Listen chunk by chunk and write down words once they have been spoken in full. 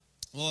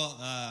Well,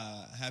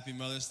 happy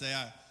Mother's Day.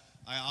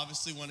 I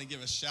obviously want to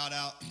give a shout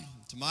out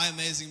to my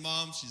amazing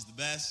mom. She's the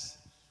best.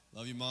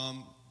 Love you,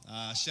 Mom.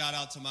 Shout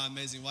out to my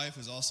amazing wife,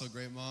 who's also a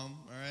great mom.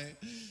 All right,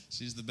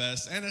 she's the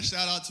best. And a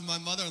shout out to my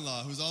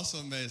mother-in-law, who's also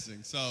amazing.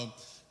 So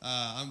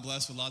I'm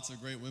blessed with lots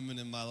of great women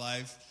in my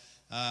life.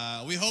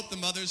 We hope the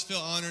mothers feel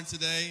honored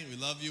today. We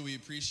love you. We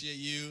appreciate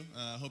you.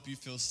 Hope you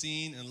feel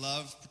seen and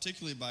loved,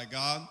 particularly by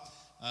God.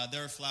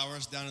 There are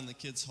flowers down in the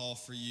kids' hall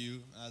for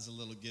you as a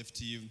little gift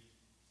to you.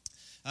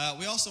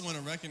 We also want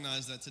to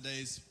recognize that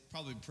today's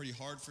probably pretty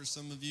hard for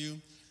some of you.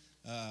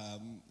 A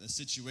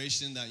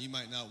situation that you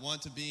might not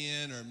want to be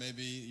in, or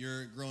maybe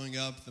you're growing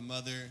up, the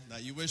mother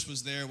that you wish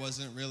was there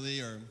wasn't really,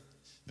 or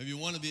maybe you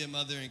want to be a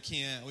mother and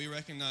can't. We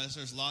recognize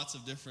there's lots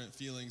of different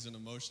feelings and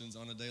emotions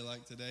on a day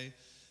like today.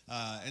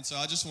 And so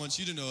I just want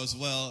you to know as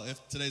well,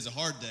 if today's a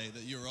hard day,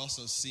 that you're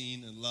also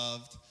seen and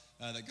loved,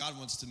 that God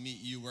wants to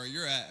meet you where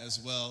you're at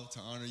as well, to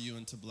honor you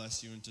and to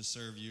bless you and to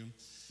serve you.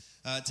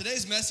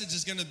 Today's message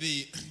is going to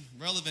be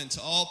relevant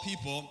to all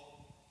people,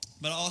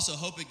 but I also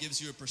hope it gives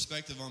you a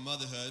perspective on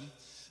motherhood.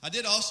 I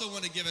did also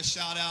want to give a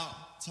shout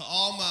out to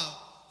all my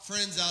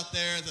friends out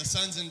there, the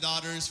sons and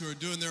daughters who are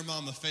doing their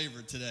mom a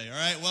favor today. All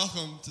right,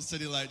 welcome to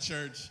CityLight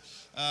Church.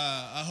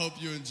 I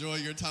hope you enjoy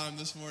your time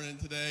this morning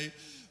today.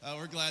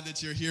 We're glad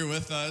that you're here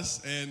with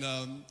us, and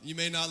you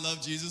may not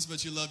love Jesus,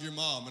 but you love your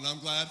mom, and I'm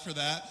glad for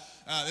that.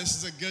 This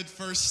is a good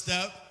first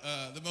step.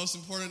 The most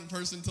important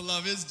person to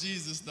love is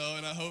Jesus, though,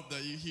 and I hope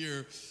that you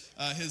hear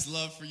his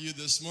love for you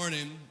this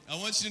morning. I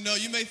want you to know,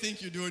 you may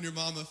think you're doing your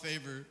mom a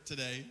favor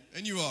today,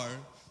 and you are,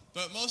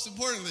 but most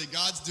importantly,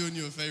 God's doing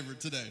you a favor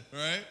today, all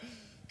right?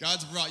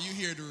 God's brought you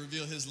here to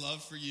reveal his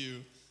love for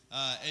you,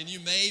 and you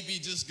may be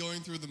just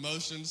going through the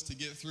motions to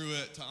get through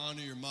it, to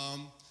honor your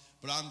mom,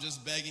 but I'm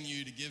just begging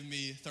you to give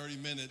me 30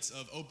 minutes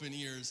of open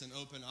ears and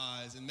open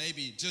eyes, and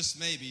maybe, just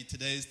maybe,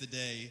 today's the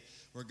day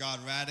where God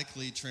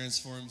radically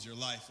transforms your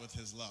life with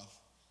his love.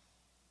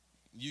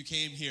 You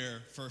came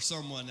here for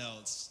someone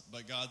else,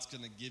 but God's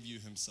going to give you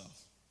himself.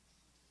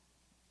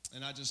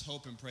 And I just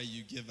hope and pray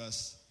you give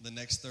us the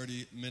next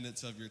 30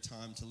 minutes of your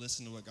time to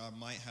listen to what God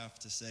might have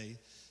to say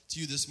to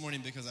you this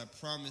morning, because I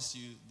promise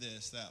you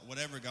this, that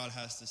whatever God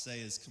has to say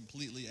is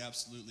completely,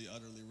 absolutely,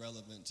 utterly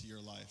relevant to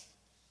your life,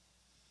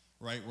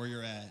 right where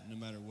you're at, no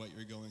matter what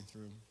you're going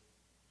through.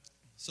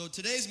 So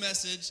today's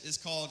message is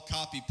called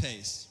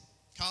Copy-Paste.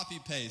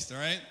 Copy-paste, all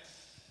right?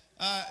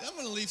 I'm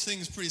going to leave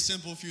things pretty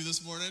simple for you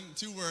this morning.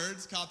 2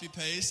 words,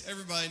 copy-paste.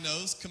 Everybody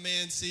knows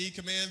Command-C,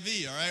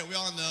 Command-V, all right? We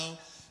all know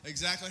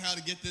exactly how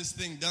to get this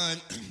thing done.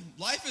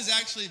 Life is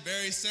actually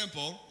very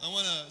simple. I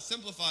want to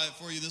simplify it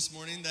for you this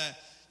morning, that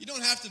you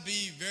don't have to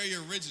be very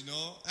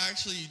original.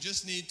 Actually, you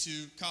just need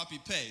to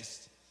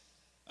copy-paste.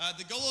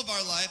 The goal of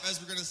our life,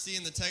 as we're going to see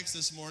in the text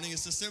this morning,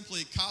 is to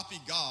simply copy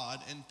God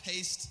and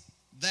paste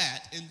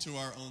that into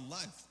our own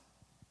life.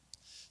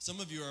 Some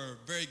of you are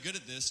very good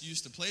at this. You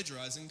used to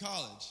plagiarize in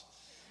college.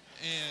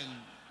 And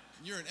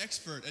you're an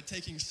expert at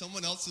taking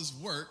someone else's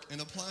work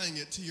and applying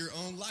it to your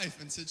own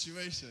life and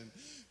situation.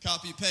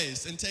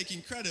 Copy-paste and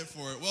taking credit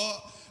for it.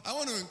 Well, I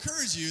want to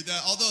encourage you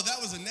that although that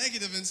was a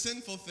negative and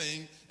sinful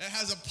thing, it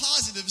has a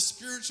positive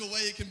spiritual way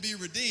it can be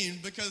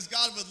redeemed, because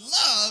God would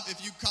love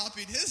if you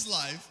copied his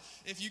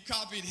life, if you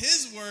copied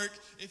his work,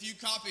 if you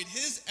copied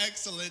his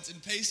excellence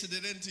and pasted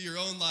it into your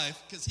own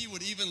life, because he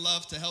would even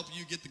love to help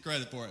you get the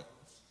credit for it.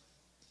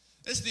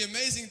 It's the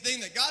amazing thing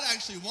that God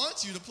actually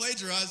wants you to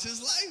plagiarize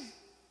his life.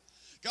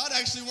 God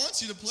actually wants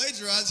you to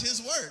plagiarize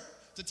his work,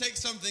 to take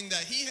something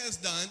that he has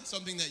done,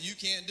 something that you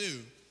can't do,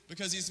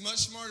 because he's much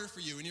smarter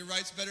for you, and he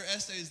writes better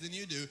essays than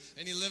you do,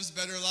 and he lives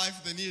better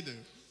life than you do.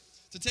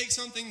 To take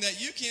something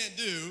that you can't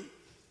do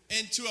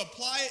and to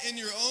apply it in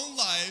your own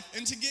life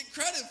and to get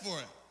credit for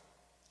it.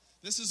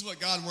 This is what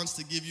God wants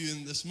to give you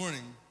in this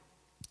morning.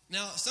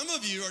 Now, some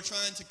of you are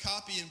trying to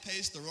copy and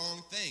paste the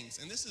wrong things,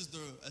 and this is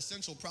the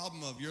essential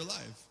problem of your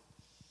life.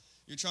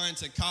 You're trying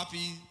to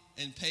copy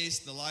and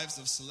paste the lives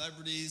of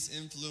celebrities,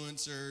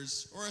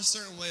 influencers, or a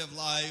certain way of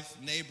life,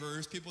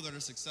 neighbors, people that are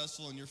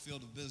successful in your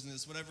field of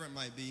business, whatever it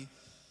might be.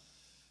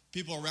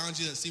 People around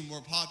you that seem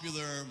more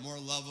popular, more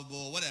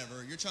lovable,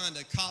 whatever. You're trying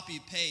to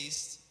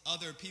copy-paste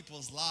other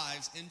people's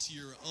lives into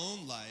your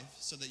own life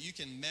so that you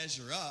can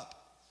measure up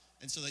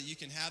and so that you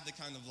can have the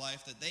kind of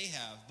life that they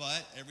have.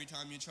 But every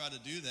time you try to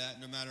do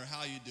that, no matter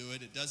how you do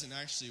it, it doesn't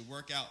actually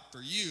work out for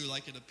you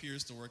like it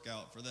appears to work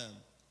out for them.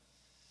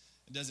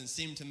 It doesn't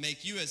seem to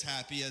make you as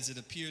happy as it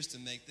appears to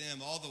make them.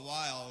 All the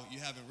while,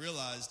 you haven't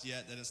realized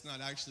yet that it's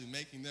not actually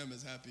making them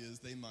as happy as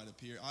they might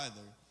appear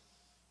either.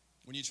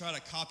 When you try to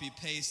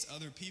copy-paste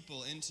other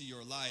people into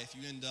your life,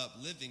 you end up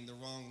living the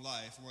wrong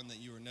life, one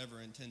that you were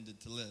never intended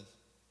to live.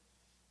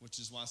 Which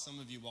is why some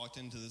of you walked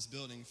into this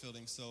building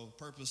feeling so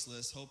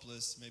purposeless,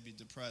 hopeless, maybe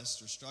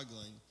depressed or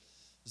struggling.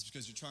 It's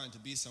because you're trying to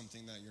be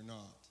something that you're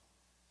not.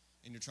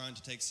 And you're trying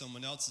to take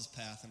someone else's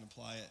path and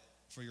apply it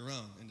for your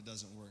own, and it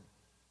doesn't work.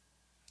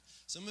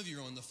 Some of you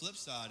are on the flip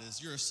side,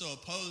 is you're so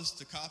opposed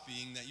to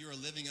copying that you are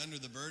living under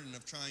the burden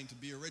of trying to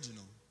be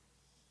original.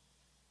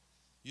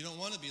 You don't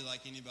want to be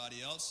like anybody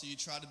else, so you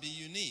try to be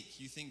unique.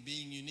 You think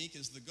being unique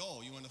is the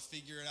goal. You want to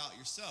figure it out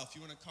yourself.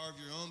 You want to carve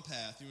your own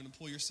path. You want to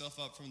pull yourself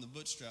up from the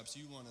bootstraps.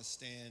 You want to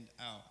stand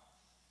out.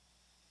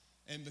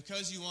 And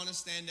because you want to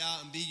stand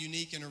out and be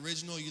unique and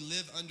original, you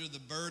live under the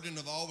burden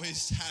of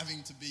always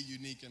having to be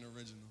unique and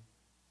original.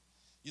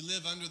 You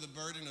live under the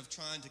burden of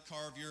trying to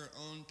carve your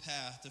own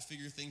path, to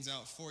figure things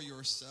out for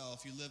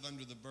yourself. You live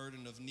under the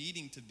burden of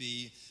needing to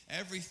be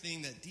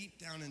everything that deep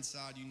down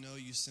inside you know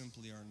you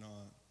simply are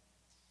not.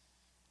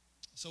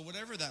 So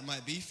whatever that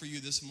might be for you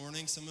this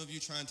morning, some of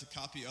you trying to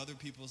copy other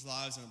people's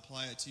lives and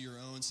apply it to your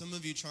own. Some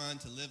of you trying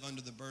to live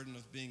under the burden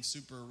of being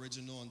super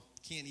original and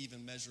can't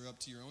even measure up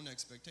to your own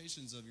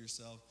expectations of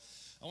yourself.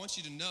 I want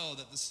you to know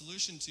that the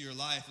solution to your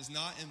life is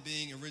not in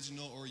being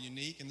original or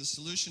unique, and the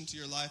solution to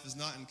your life is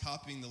not in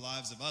copying the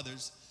lives of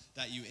others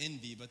that you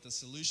envy, but the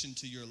solution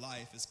to your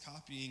life is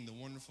copying the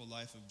wonderful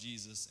life of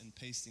Jesus and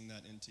pasting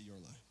that into your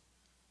life.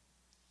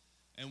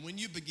 And when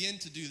you begin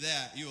to do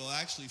that, you will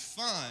actually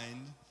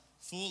find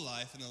full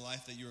life in the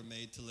life that you were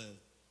made to live.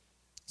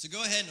 So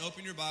go ahead and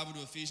open your Bible to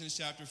Ephesians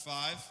chapter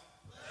 5.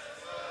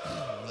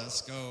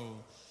 Let's go.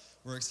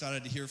 We're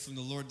excited to hear from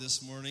the Lord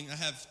this morning. I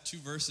have 2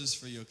 verses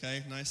for you,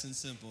 okay? Nice and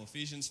simple.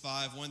 Ephesians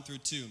 5, 1 through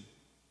 2. It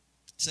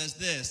says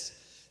this,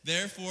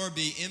 therefore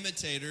be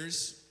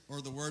imitators,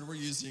 or the word we're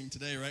using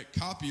today, right?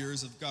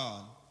 Copiers of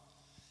God,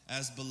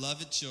 as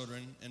beloved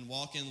children, and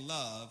walk in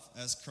love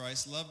as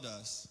Christ loved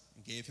us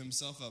and gave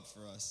himself up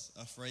for us,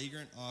 a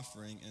fragrant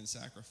offering and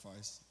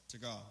sacrifice to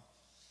God.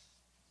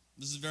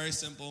 This is very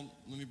simple.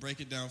 Let me break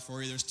it down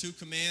for you. There's 2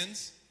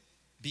 commands.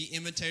 Be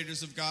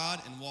imitators of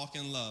God and walk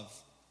in love.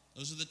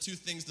 Those are the 2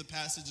 things the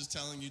passage is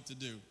telling you to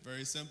do.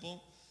 Very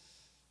simple.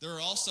 There are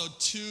also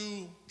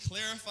 2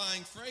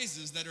 clarifying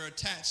phrases that are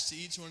attached to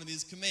each one of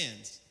these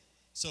commands.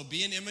 So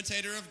be an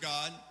imitator of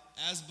God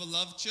as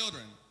beloved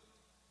children.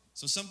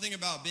 So something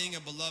about being a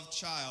beloved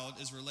child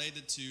is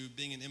related to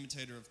being an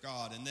imitator of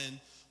God. And then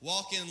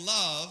walk in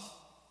love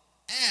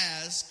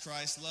as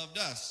Christ loved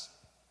us.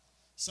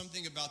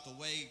 Something about the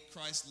way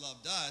Christ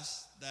loved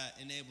us that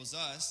enables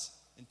us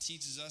and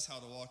teaches us how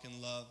to walk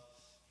in love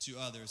to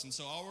others. And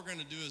so all we're going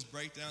to do is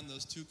break down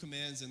those 2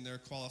 commands and their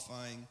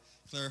clarifying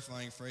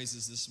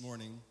phrases this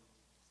morning.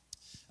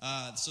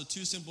 So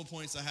 2 simple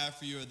points I have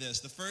for you are this.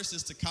 The first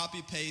is to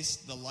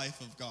copy-paste the life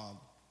of God.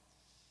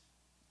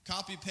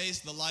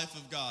 Copy-paste the life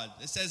of God.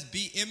 It says,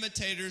 be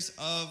imitators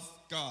of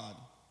God.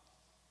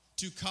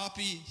 To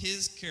copy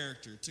his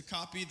character, to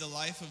copy the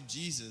life of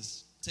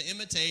Jesus. To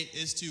imitate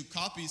is to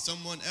copy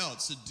someone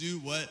else, to do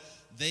what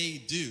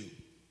they do.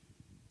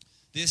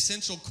 The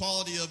essential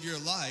quality of your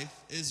life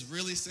is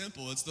really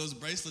simple. It's those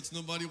bracelets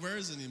nobody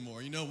wears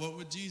anymore. You know, what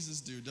would Jesus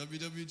do?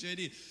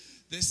 WWJD.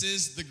 This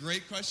is the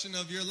great question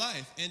of your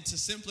life. And to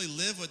simply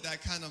live with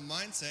that kind of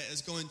mindset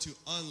is going to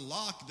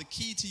unlock the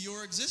key to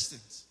your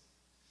existence.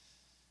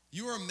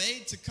 You are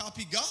made to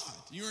copy God.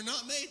 You are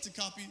not made to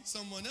copy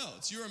someone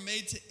else. You are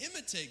made to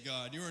imitate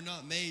God. You are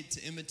not made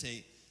to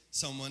imitate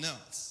someone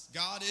else.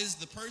 God is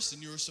the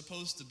person you're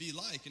supposed to be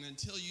like, and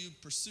until you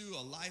pursue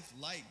a life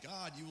like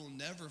God, you will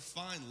never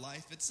find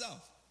life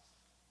itself.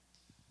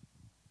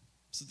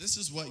 So this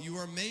is what you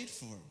are made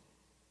for.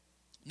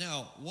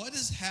 Now,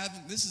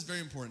 this is very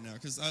important now,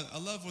 because I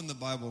love when the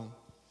Bible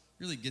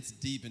really gets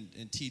deep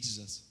and teaches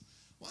us.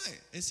 Why?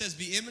 It says,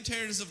 be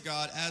imitators of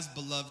God as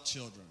beloved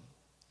children.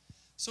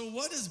 So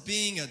what does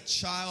being a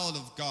child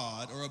of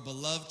God or a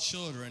beloved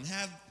children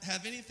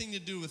have anything to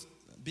do with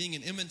being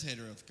an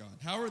imitator of God?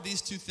 How are these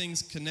 2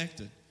 things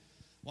connected?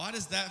 Why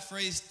does that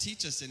phrase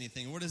teach us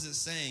anything? What is it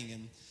saying?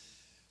 And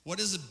what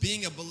does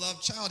being a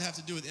beloved child have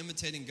to do with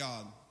imitating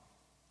God?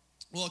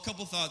 Well, a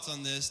couple thoughts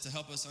on this to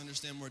help us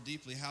understand more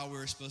deeply how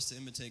we're supposed to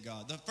imitate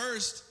God. The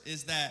first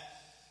is that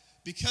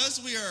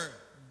because we are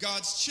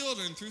God's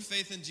children through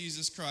faith in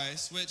Jesus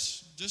Christ,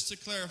 which, just to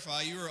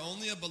clarify, you are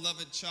only a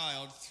beloved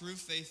child through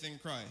faith in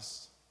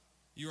Christ.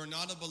 You are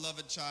not a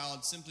beloved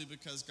child simply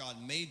because God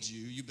made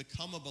you. You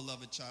become a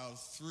beloved child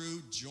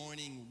through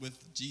joining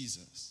with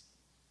Jesus.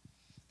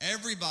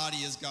 Everybody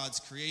is God's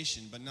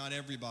creation, but not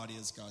everybody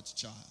is God's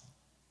child.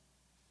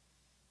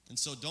 And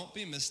so don't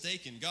be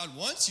mistaken. God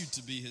wants you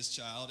to be his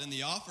child, and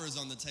the offer is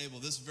on the table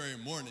this very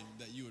morning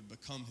that you would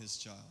become his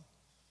child.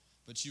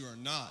 But you are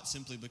not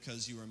simply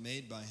because you are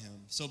made by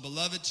him. So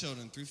beloved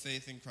children through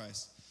faith in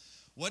Christ.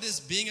 What does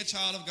being a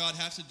child of God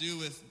have to do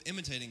with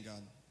imitating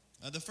God?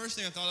 The first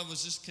thing I thought of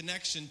was just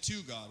connection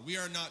to God. We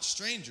are not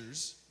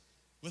strangers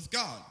with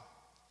God.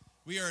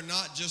 We are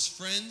not just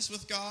friends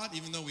with God,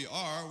 even though we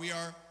are. We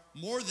are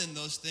more than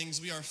those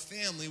things. We are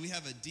family. We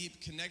have a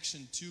deep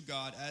connection to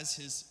God as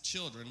his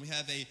children. We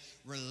have a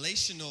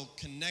relational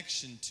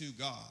connection to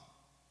God.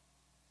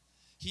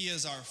 He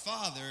is our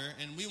Father,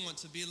 and we want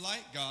to be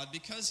like God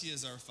because he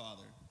is our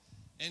Father.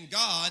 And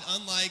God,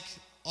 unlike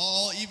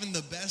even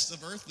the best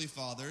of earthly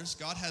fathers,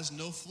 God has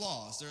no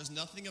flaws. There is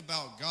nothing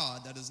about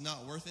God that is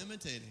not worth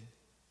imitating.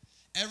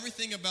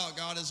 Everything about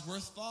God is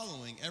worth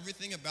following.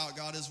 Everything about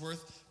God is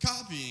worth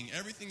copying.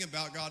 Everything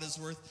about God is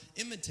worth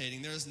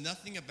imitating. There is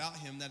nothing about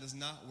him that is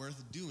not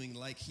worth doing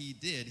like he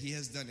did. He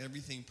has done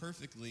everything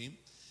perfectly.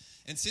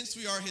 And since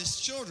we are his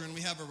children,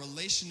 we have a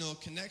relational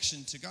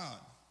connection to God.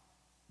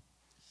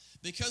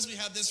 Because we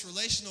have this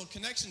relational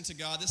connection to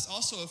God, this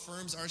also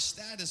affirms our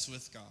status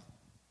with God.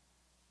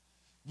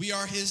 We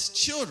are his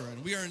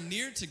children. We are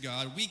near to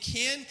God. We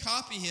can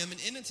copy him and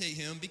imitate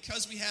him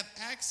because we have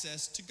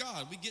access to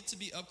God. We get to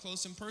be up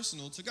close and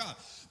personal to God.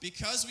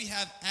 Because we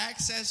have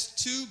access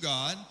to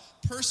God,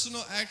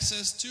 personal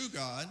access to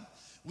God,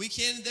 we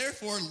can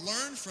therefore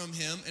learn from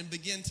him and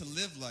begin to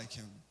live like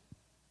him.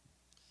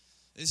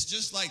 It's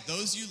just like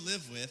those you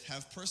live with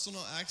have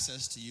personal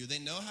access to you. They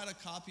know how to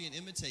copy and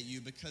imitate you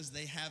because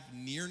they have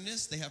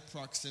nearness, they have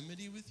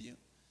proximity with you.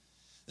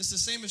 It's the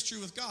same is true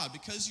with God.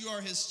 Because you are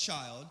his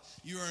child,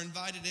 you are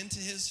invited into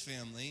his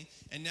family,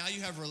 and now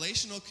you have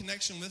relational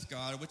connection with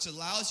God, which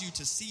allows you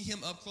to see him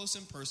up close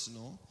and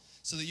personal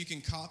so that you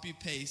can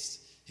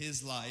copy-paste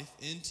his life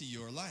into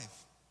your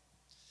life.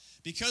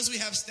 Because we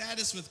have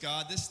status with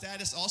God, this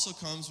status also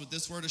comes with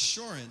this word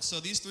assurance. So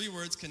these three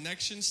words,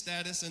 connection,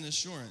 status, and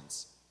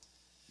assurance.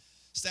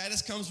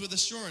 Status comes with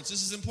assurance.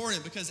 This is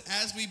important because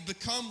as we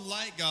become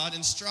like God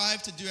and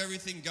strive to do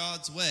everything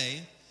God's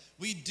way,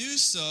 we do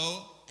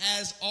so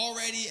as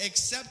already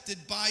accepted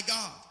by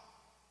God.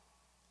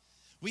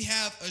 We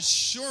have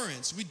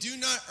assurance. We do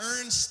not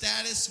earn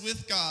status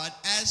with God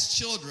as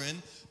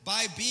children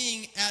by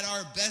being at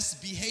our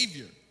best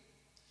behavior.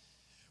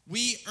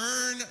 We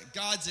earn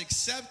God's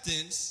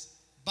acceptance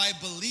by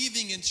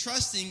believing and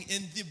trusting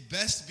in the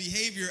best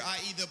behavior,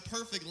 i.e. the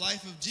perfect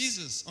life of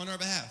Jesus on our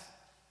behalf.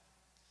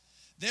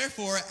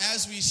 Therefore,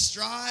 as we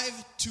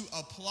strive to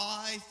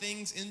apply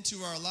things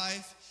into our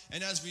life,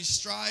 and as we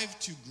strive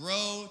to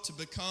grow, to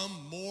become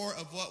more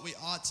of what we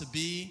ought to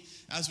be,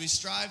 as we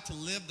strive to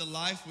live the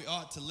life we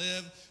ought to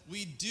live,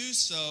 we do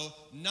so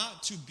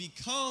not to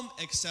become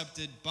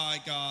accepted by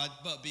God,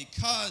 but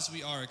because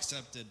we are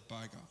accepted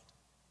by God.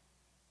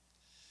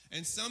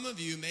 And some of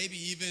you, maybe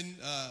even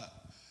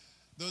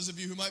those of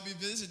you who might be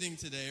visiting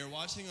today or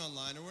watching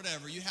online or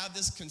whatever, you have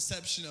this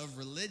conception of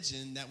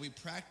religion, that we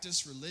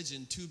practice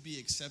religion to be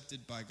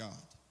accepted by God,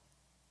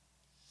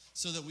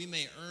 so that we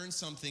may earn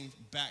something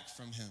back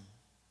from him.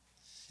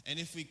 And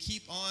if we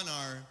keep on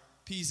our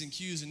P's and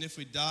Q's, and if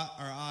we dot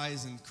our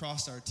I's and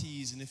cross our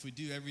T's, and if we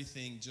do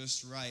everything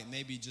just right,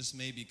 maybe, just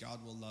maybe,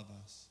 God will love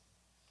us.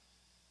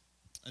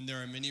 And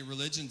there are many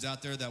religions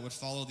out there that would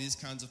follow these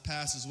kinds of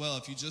paths as well.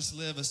 If you just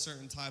live a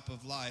certain type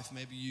of life,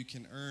 maybe you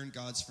can earn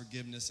God's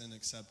forgiveness and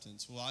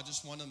acceptance. Well, I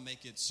just want to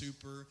make it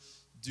super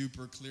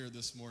duper clear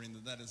this morning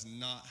that that is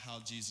not how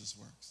Jesus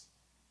works.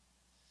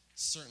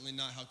 Certainly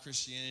not how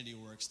Christianity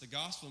works. The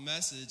gospel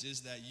message is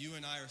that you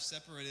and I are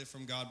separated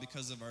from God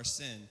because of our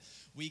sin.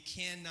 We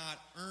cannot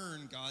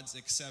earn God's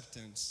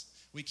acceptance.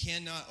 We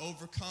cannot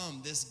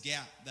overcome this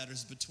gap that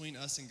is between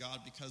us and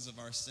God because of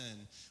our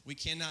sin. We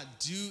cannot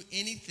do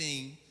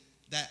anything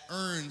that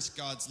earns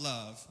God's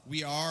love.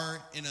 We are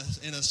in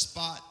a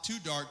spot too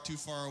dark, too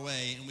far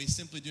away, and we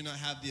simply do not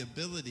have the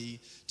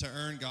ability to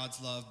earn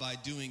God's love by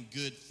doing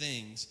good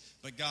things.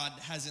 But God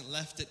hasn't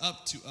left it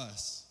up to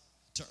us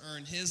to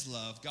earn his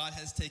love. God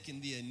has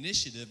taken the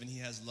initiative, and he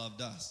has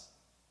loved us.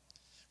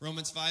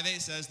 Romans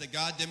 5:8 says that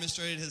God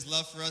demonstrated his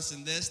love for us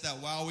in this, that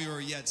while we were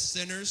yet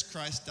sinners,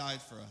 Christ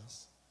died for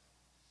us.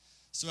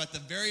 So at the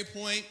very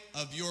point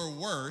of your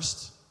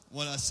worst,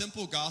 what a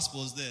simple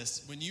gospel is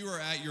this: when you are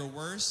at your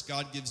worst,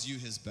 God gives you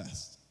his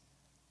best.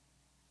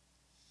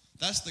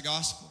 That's the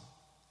gospel.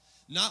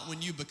 Not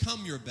when you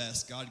become your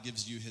best, God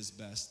gives you his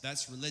best.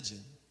 That's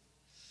religion.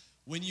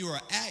 When you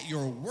are at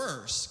your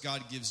worst,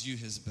 God gives you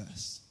his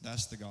best.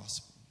 That's the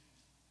gospel.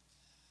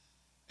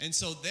 And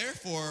so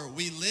therefore,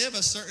 we live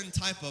a certain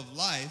type of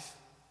life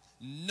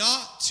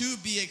not to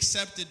be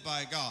accepted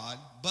by God,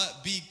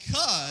 but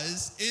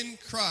because in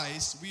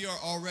Christ we are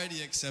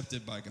already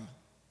accepted by God.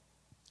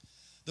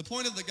 The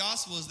point of the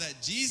gospel is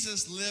that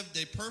Jesus lived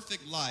a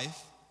perfect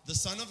life. The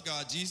Son of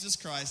God, Jesus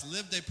Christ,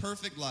 lived a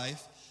perfect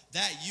life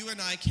that you and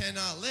I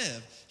cannot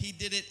live. He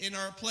did it in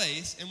our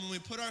place, and when we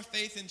put our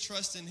faith and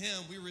trust in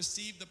him, we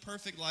receive the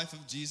perfect life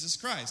of Jesus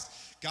Christ.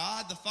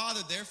 God the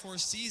Father therefore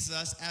sees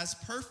us as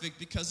perfect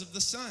because of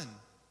the Son.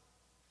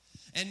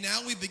 And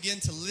now we begin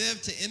to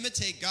live to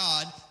imitate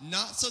God,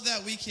 not so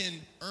that we can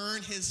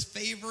earn his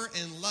favor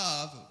and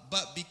love,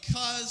 but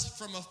because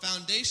from a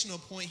foundational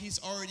point,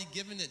 he's already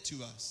given it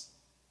to us.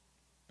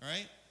 All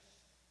right?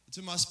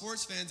 To my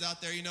sports fans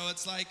out there,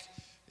 it's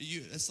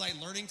like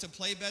learning to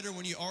play better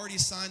when you already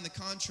signed the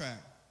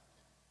contract.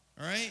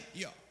 All right?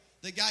 You're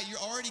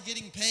already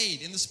getting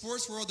paid. In the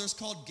sports world, there's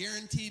called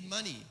guaranteed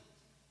money.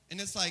 And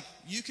it's like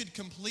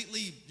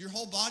your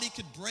whole body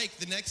could break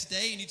the next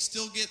day and you'd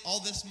still get all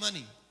this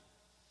money.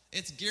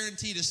 It's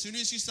guaranteed. As soon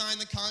as you sign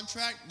the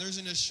contract, there's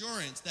an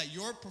assurance that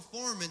your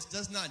performance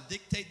does not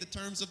dictate the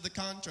terms of the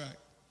contract.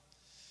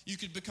 You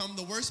could become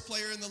the worst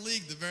player in the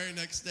league the very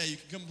next day. You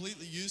could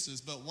completely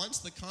useless. But once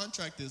the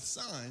contract is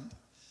signed,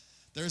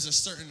 There's a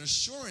certain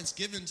assurance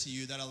given to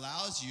you that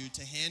allows you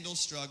to handle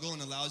struggle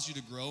and allows you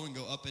to grow and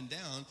go up and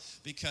down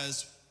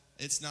because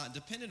it's not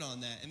dependent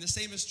on that. And the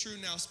same is true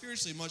now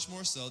spiritually, much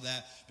more so,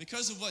 that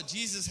because of what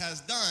Jesus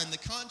has done, the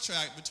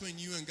contract between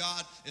you and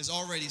God is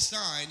already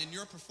signed, and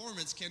your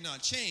performance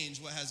cannot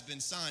change what has been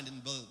signed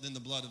in the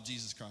blood of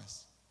Jesus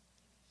Christ.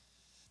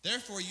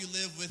 Therefore, you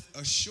live with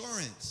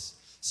assurance.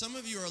 Some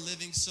of you are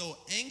living so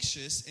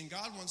anxious, and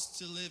God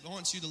wants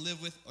you to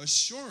live with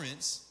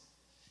assurance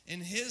in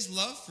His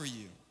love for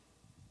you.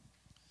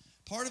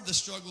 Part of the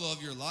struggle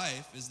of your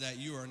life is that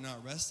you are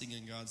not resting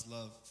in God's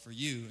love for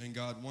you, and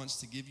God wants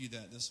to give you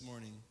that this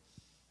morning.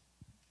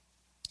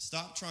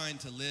 Stop trying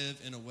to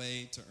live in a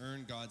way to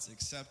earn God's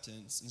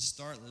acceptance and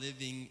start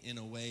living in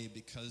a way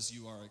because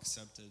you are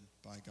accepted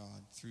by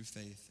God through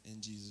faith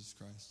in Jesus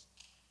Christ.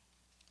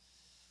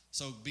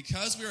 So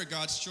because we are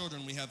God's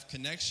children, we have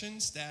connection,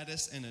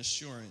 status, and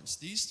assurance.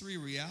 These three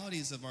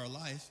realities of our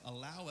life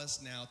allow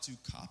us now to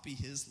copy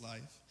His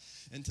life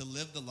and to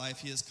live the life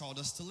He has called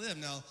us to live.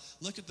 Now,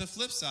 look at the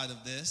flip side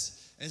of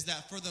this, is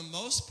that for the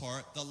most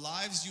part, the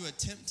lives you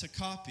attempt to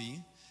copy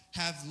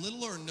have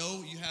little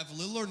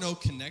or no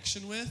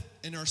connection with,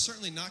 and are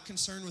certainly not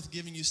concerned with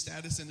giving you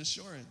status and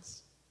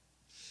assurance.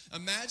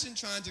 Imagine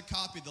trying to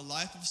copy the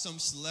life of some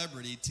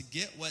celebrity to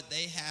get what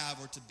they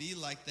have or to be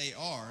like they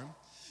are,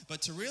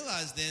 but to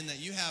realize then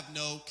that you have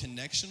no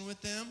connection with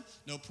them,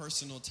 no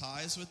personal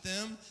ties with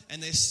them,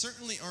 and they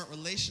certainly aren't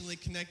relationally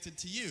connected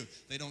to you.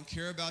 They don't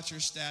care about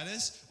your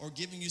status or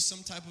giving you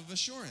some type of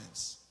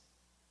assurance.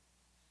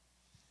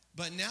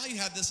 But now you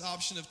have this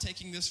option of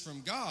taking this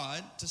from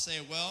God to say,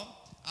 well,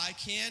 I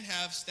can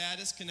have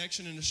status,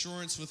 connection, and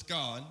assurance with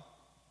God,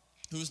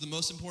 who is the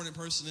most important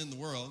person in the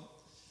world,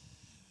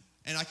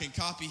 and I can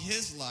copy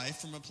His life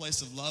from a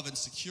place of love and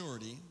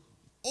security,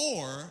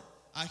 or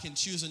I can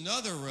choose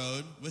another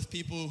road with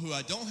people who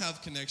I don't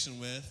have connection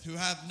with, who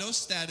have no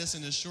status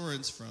and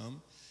assurance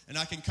from, and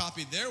I can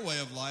copy their way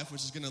of life,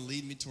 which is going to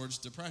lead me towards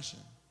depression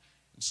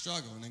and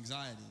struggle and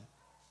anxiety,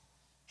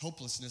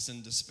 hopelessness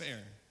and despair.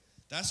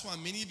 That's why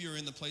many of you are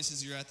in the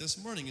places you're at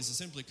this morning, is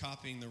simply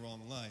copying the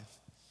wrong life.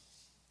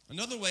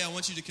 Another way I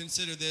want you to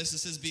consider this, it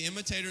says, be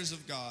imitators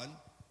of God.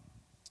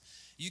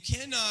 You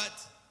cannot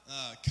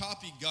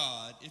copy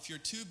God if you're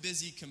too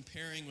busy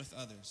comparing with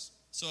others.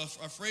 So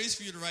a phrase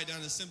for you to write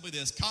down is simply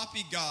this: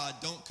 copy God,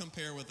 don't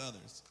compare with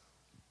others.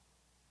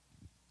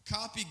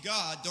 Copy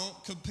God,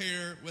 don't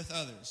compare with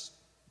others.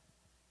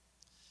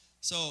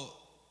 So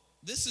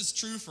this is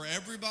true for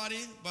everybody,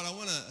 but I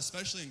want to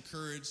especially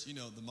encourage,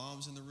 the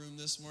moms in the room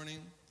this morning.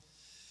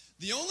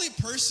 The only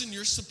person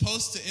you're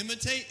supposed to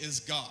imitate is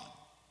God.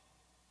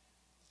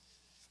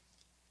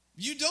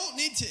 You don't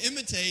need to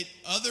imitate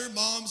other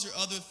moms or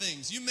other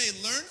things. You may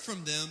learn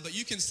from them, but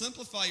you can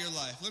simplify your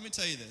life. Let me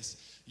tell you this.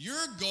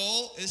 Your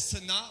goal is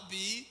to not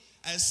be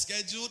as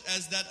scheduled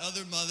as that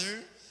other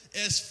mother,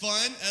 as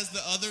fun as the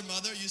other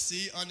mother you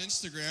see on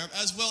Instagram,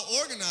 as well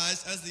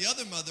organized as the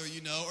other mother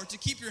you know, or to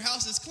keep your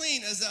house as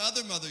clean as the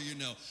other mother you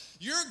know.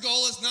 Your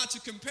goal is not to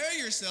compare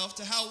yourself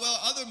to how well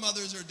other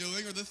mothers are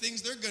doing or the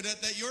things they're good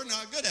at that you're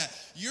not good at.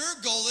 Your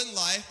goal in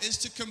life is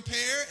to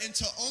compare and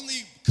to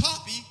only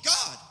copy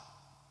God.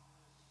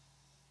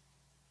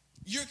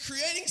 You're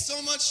creating so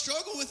much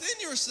struggle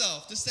within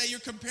yourself to say you're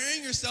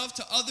comparing yourself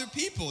to other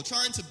people,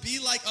 trying to be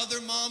like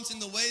other moms in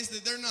the ways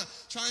that they're not,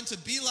 trying to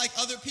be like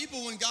other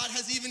people when God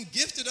has even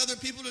gifted other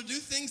people to do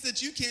things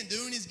that you can't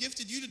do, and He's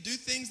gifted you to do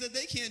things that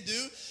they can't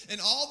do. And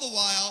all the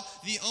while,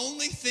 the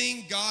only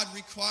thing God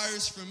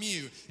requires from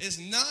you is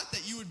not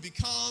that you would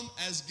become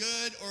as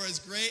good or as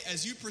great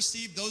as you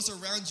perceive those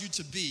around you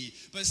to be,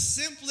 but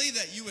simply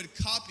that you would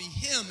copy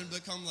Him and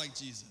become like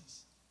Jesus.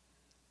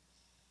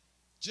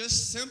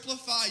 Just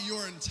simplify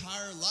your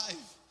entire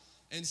life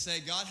and say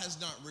God has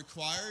not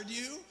required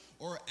you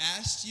or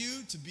asked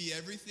you to be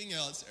everything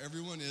else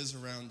everyone is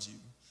around you.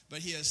 But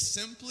He has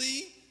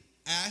simply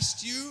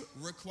asked you,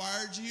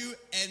 required you,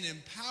 and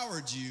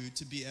empowered you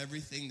to be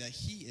everything that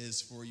He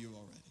is for you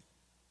already.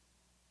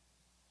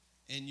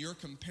 And your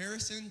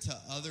comparison to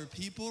other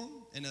people,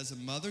 and as a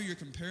mother, your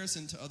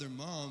comparison to other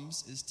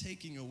moms is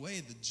taking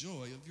away the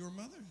joy of your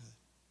motherhood.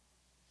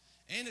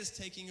 And it's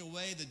taking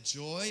away the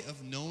joy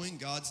of knowing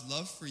God's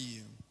love for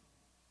you.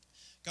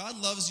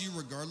 God loves you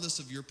regardless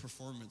of your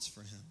performance for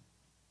Him.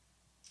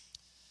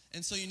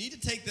 And so you need to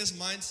take this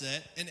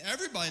mindset, and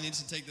everybody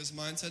needs to take this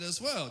mindset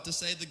as well, to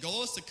say the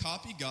goal is to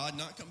copy God,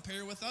 not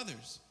compare with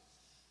others.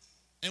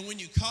 And when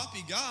you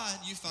copy God,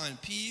 you find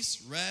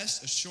peace,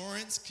 rest,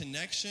 assurance,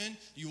 connection.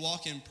 You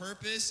walk in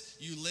purpose.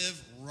 You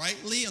live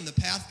rightly on the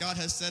path God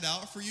has set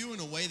out for you in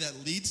a way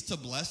that leads to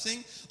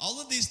blessing.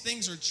 All of these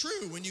things are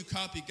true when you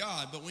copy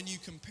God. But when you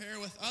compare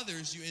with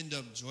others, you end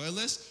up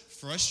joyless,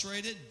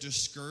 frustrated,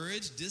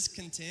 discouraged,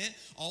 discontent,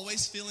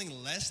 always feeling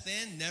less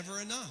than,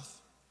 never enough.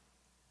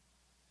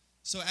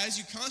 So as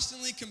you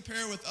constantly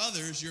compare with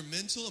others, your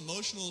mental,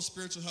 emotional,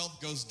 spiritual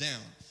health goes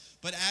down.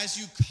 But as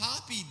you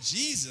copy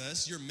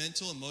Jesus, your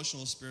mental,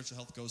 emotional, spiritual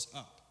health goes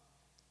up.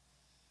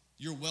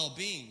 your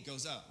well-being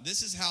goes up.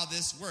 This is how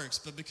this works.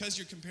 But because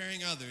you're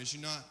comparing others,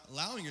 you're not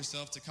allowing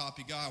yourself to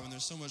copy God when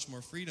there's so much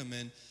more freedom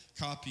in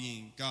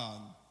copying God.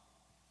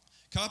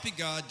 Copy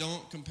God,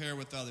 don't compare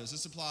with others.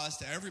 This applies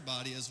to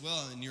everybody as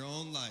well in your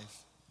own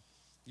life.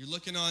 You're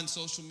looking on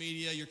social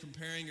media, you're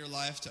comparing your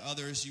life to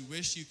others. You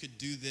wish you could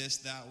do this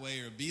that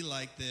way or be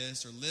like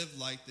this or live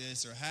like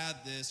this or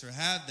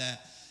have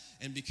that.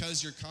 And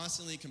because you're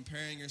constantly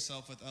comparing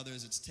yourself with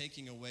others, it's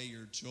taking away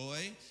your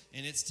joy,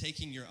 and it's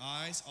taking your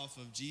eyes off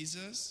of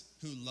Jesus,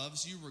 who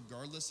loves you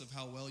regardless of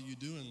how well you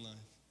do in life,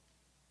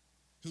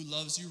 who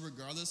loves you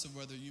regardless of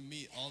whether you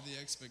meet all the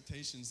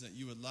expectations that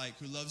you would like,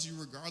 who loves you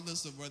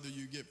regardless of whether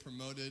you get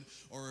promoted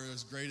or are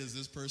as great as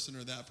this person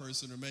or that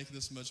person or make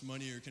this much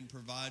money or can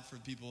provide for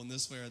people in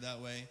this way or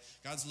that way.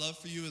 God's love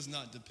for you is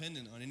not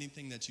dependent on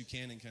anything that you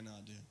can and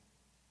cannot do.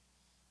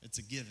 It's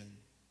a given.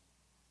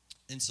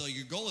 And so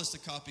your goal is to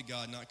copy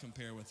God, not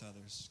compare with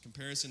others.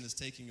 Comparison is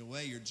taking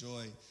away your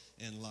joy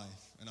in life.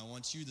 And I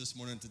want you this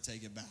morning to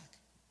take it back.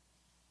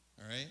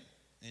 All right?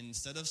 And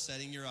instead of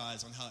setting your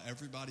eyes on how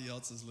everybody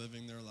else is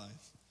living their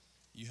life,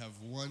 you have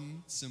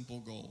one simple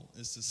goal,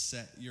 is to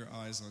set your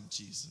eyes on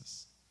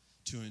Jesus,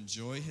 to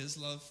enjoy his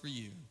love for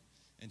you,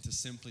 and to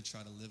simply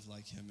try to live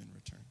like him in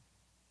return.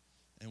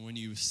 And when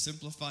you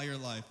simplify your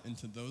life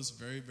into those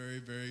very, very,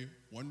 very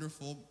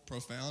wonderful,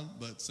 profound,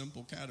 but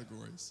simple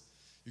categories,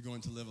 you're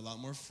going to live a lot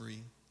more free,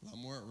 a lot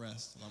more at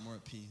rest, a lot more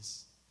at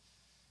peace.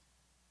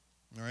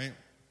 All right?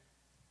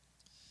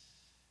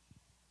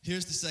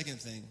 Here's the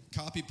second thing.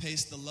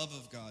 Copy-paste the love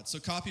of God. So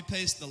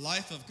copy-paste the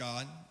life of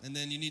God, and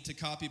then you need to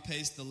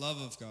copy-paste the love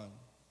of God.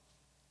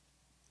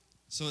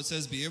 So it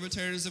says, be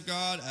imitators of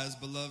God as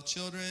beloved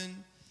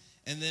children,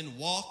 and then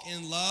walk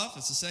in love.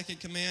 That's the second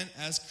command.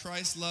 As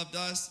Christ loved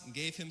us and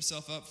gave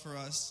himself up for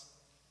us,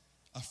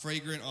 a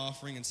fragrant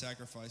offering and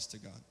sacrifice to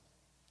God.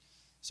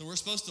 So we're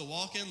supposed to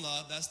walk in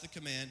love. That's the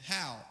command.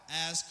 How?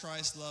 As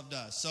Christ loved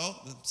us. So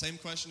the same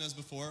question as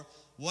before.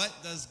 What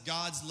does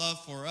God's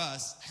love for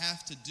us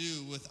have to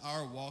do with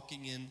our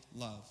walking in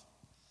love?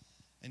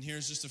 And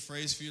here's just a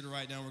phrase for you to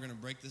write down. We're going to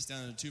break this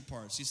down into two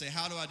parts. You say,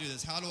 how do I do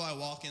this? How do I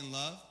walk in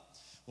love?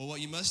 Well, what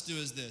you must do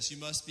is this. You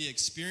must be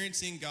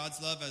experiencing God's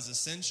love as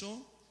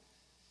essential,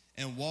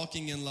 and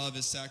walking in love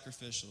is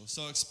sacrificial.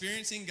 So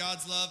experiencing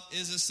God's love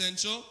is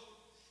essential,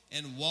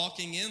 and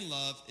walking in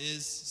love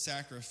is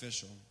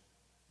sacrificial.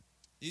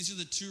 These are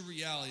the two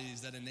realities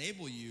that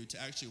enable you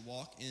to actually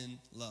walk in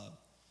love.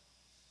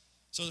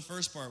 So the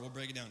first part, we'll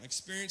break it down.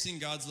 Experiencing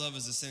God's love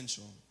is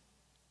essential.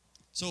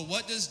 So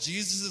what does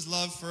Jesus'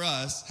 love for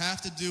us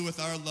have to do with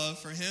our love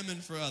for him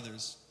and for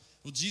others?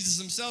 Well, Jesus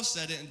himself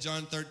said it in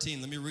John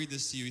 13. Let me read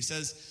this to you. He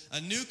says, a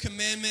new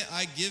commandment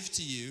I give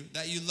to you,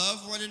 that you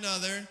love one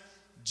another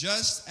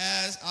just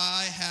as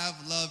I have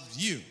loved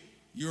you.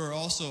 You are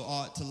also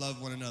ought to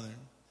love one another.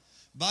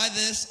 By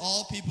this,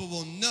 all people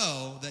will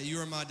know that you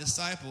are my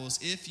disciples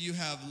if you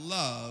have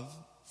love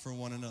for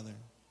one another.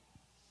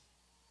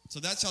 So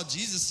that's how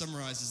Jesus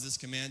summarizes this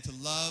command, to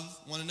love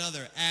one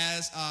another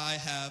as I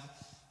have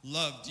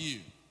loved you.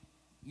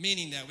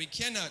 Meaning that we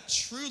cannot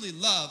truly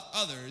love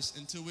others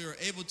until we are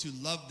able to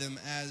love them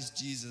as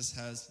Jesus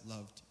has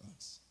loved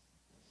us.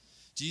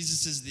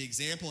 Jesus is the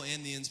example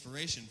and the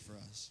inspiration for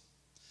us.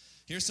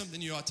 Here's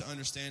something you ought to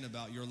understand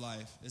about your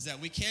life, is that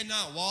we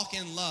cannot walk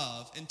in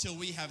love until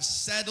we have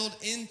settled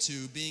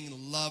into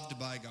being loved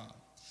by God.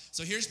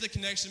 So here's the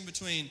connection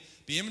between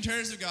be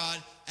imitators of God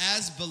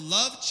as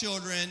beloved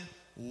children,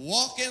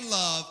 walk in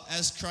love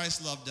as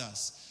Christ loved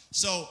us.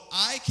 So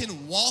I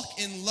can walk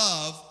in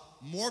love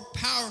more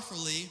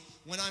powerfully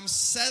when I'm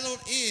settled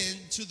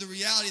into the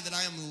reality that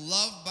I am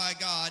loved by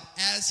God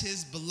as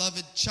his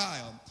beloved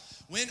child.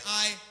 When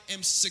I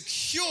am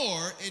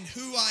secure in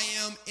who I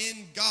am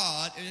in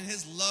God and in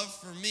his love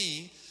for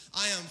me,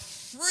 I am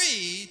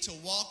free to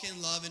walk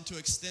in love and to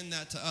extend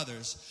that to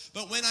others.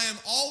 But when I am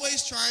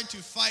always trying to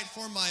fight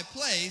for my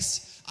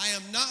place, I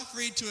am not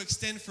free to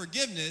extend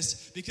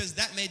forgiveness because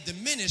that may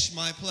diminish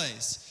my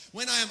place.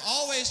 When I am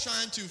always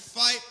trying to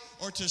fight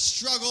or to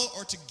struggle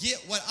or to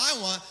get what I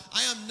want,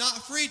 I am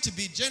not free to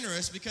be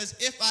generous because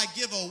if I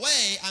give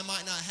away, I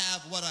might not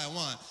have what I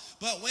want.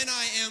 But when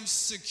I am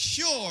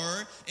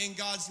secure in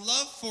God's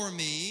love for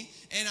me,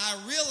 and I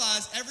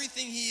realize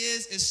everything he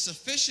is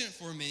sufficient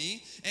for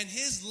me, and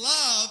his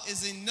love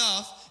is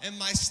enough, and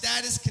my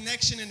status,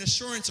 connection, and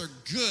assurance are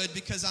good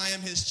because I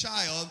am his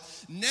child,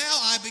 now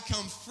I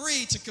become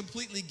free to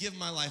completely give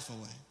my life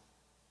away.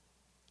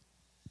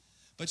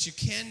 But you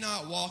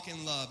cannot walk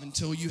in love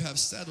until you have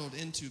settled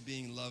into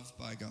being loved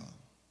by God.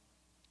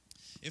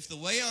 If the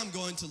way I'm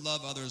going to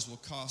love others will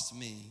cost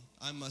me,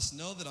 I must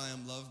know that I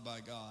am loved by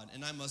God,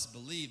 and I must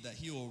believe that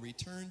he will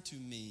return to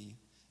me,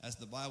 as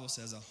the Bible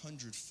says,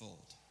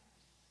 100-fold,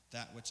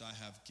 that which I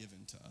have given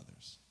to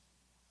others.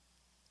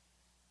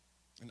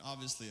 And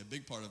obviously, a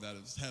big part of that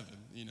is heaven.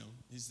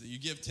 You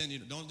give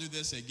 10, don't do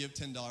this, say, give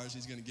 $10,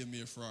 he's going to give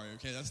me a Ferrari.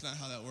 Okay, that's not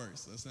how that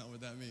works. That's not what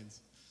that means.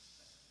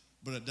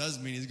 But it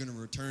does mean he's going to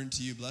return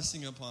to you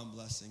blessing upon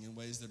blessing in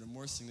ways that are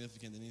more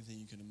significant than anything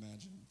you can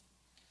imagine.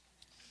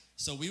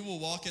 So we will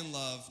walk in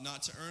love,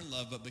 not to earn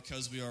love, but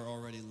because we are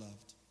already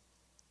loved.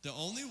 The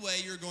only way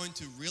you're going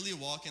to really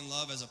walk in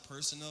love as a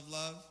person of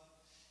love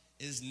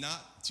is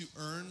not to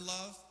earn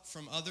love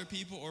from other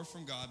people or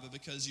from God, but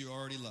because you're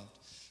already loved.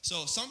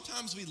 So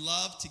sometimes we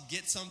love to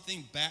get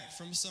something back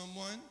from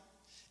someone,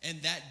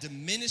 and that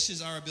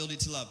diminishes our ability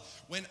to love.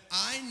 When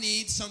I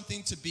need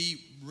something to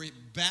be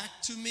back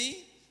to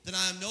me, then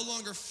I am no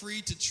longer free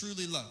to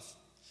truly love.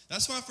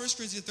 That's why 1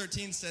 Corinthians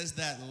 13 says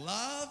that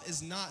love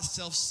is not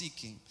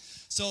self-seeking.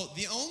 So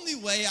the only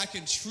way I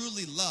can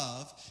truly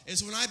love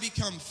is when I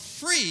become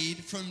freed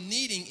from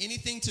needing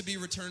anything to be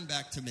returned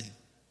back to me.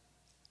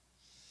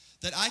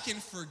 That I can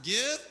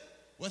forgive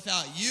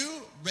without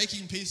you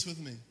making peace with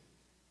me.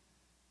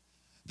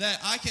 That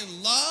I can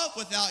love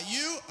without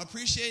you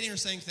appreciating or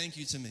saying thank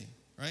you to me,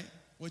 right?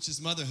 Which is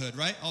motherhood,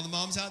 right? All the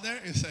moms out there,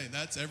 you're saying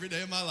that's every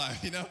day of my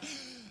life, you know?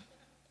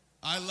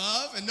 I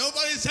love and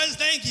nobody says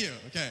thank you,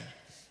 okay?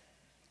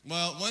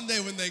 Well, one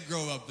day when they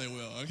grow up, they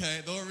will,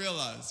 okay? They'll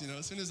realize,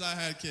 as soon as I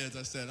had kids,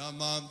 I said, oh,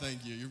 Mom,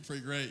 thank you. You're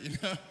pretty great,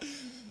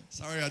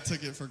 Sorry I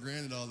took it for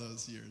granted all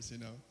those years,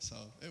 So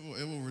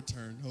it will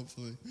return,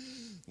 hopefully,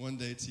 one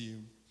day to you.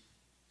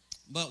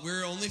 But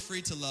we're only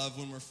free to love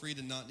when we're free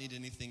to not need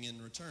anything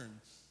in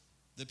return.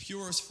 The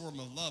purest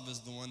form of love is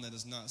the one that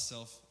is not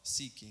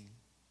self-seeking.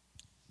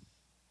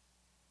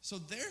 So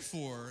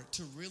therefore,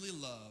 to really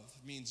love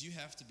means you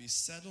have to be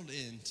settled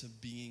into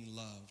being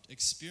loved.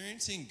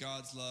 Experiencing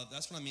God's love,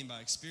 that's what I mean by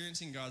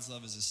experiencing God's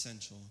love is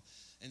essential.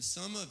 And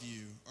some of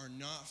you are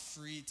not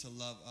free to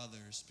love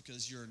others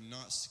because you're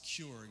not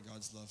secure in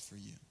God's love for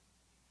you.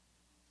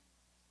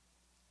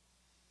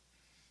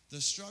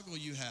 The struggle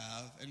you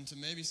have, and to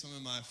maybe some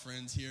of my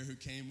friends here who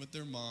came with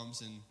their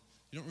moms and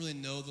you don't really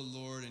know the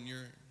Lord and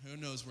who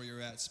knows where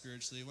you're at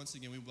spiritually. Once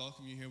again, we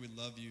welcome you here. We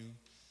love you.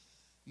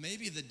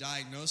 Maybe the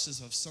diagnosis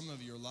of some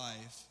of your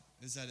life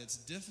is that it's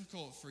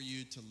difficult for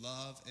you to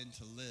love and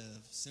to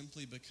live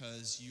simply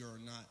because you're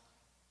not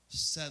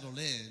settled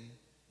in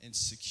and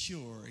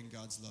secure in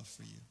God's love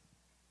for you.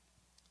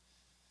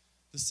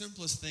 The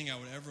simplest thing I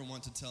would ever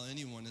want to tell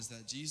anyone is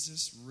that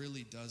Jesus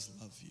really does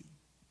love you.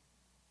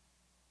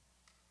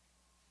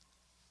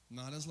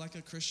 Not as like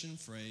a Christian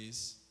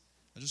phrase.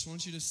 I just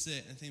want you to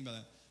sit and think about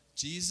that.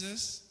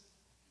 Jesus,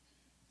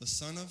 the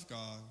Son of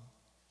God,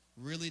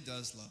 really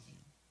does love you.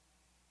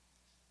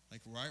 Like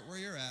right where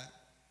you're at,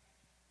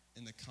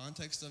 in the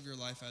context of your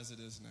life as it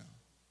is now,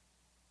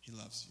 he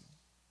loves you.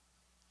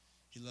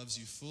 He loves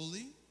you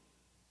fully.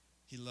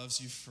 He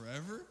loves you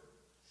forever.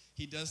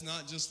 He does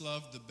not just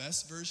love the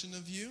best version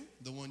of you,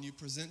 the one you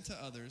present to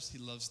others. He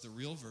loves the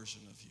real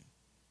version of you.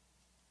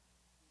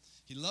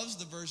 He loves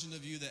the version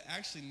of you that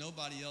actually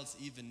nobody else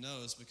even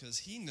knows because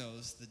he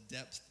knows the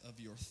depth of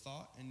your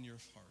thought and your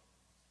heart.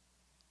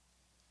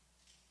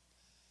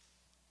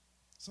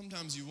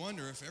 Sometimes you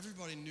wonder if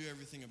everybody knew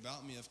everything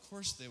about me, of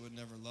course they would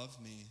never love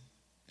me.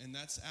 And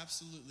that's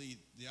absolutely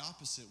the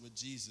opposite with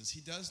Jesus. He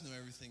does know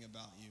everything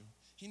about you.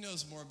 He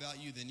knows more about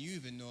you than you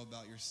even know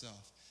about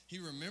yourself. He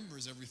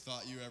remembers every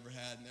thought you ever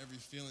had and every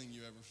feeling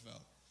you ever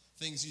felt.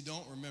 Things you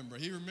don't remember.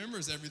 He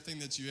remembers everything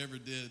that you ever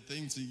did,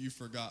 things that you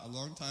forgot a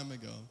long time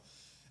ago,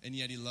 and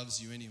yet he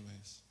loves you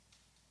anyways.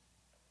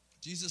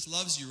 Jesus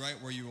loves you right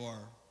where you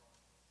are.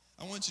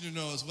 I want you to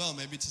know as well,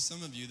 maybe to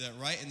some of you, that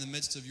right in the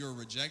midst of your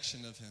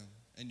rejection of him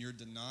and your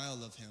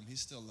denial of him, he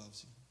still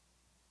loves you.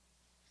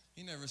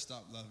 He never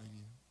stopped loving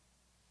you.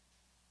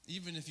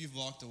 Even if you've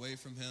walked away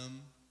from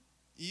him,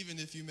 even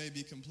if you may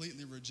be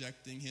completely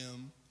rejecting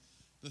him,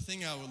 the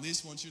thing I would at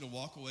least want you to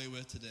walk away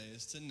with today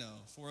is to know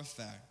for a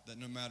fact that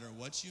no matter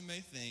what you may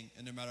think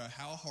and no matter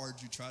how hard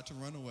you try to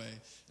run away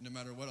and no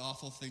matter what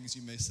awful things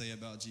you may say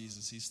about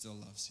Jesus, he still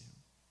loves you.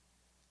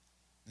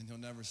 And he'll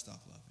never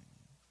stop loving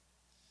you.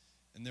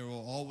 And there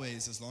will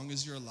always, as long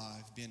as you're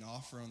alive, be an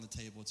offer on the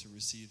table to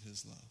receive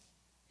his love.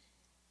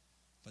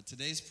 But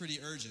today's pretty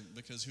urgent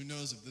because who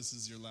knows if this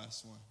is your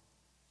last one.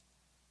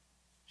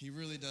 He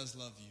really does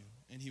love you,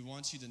 and he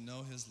wants you to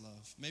know his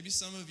love. Maybe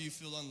some of you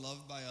feel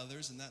unloved by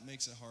others, and that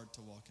makes it hard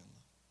to walk in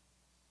love.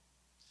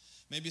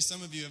 Maybe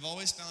some of you have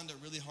always found it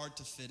really hard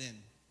to fit in.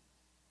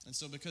 And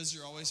so because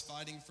you're always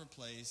fighting for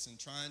place and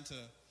trying to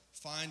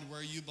find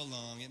where you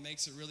belong, it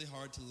makes it really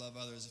hard to love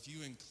others. If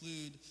you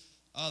include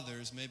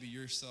others, maybe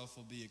yourself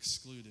will be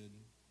excluded.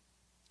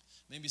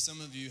 Maybe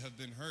some of you have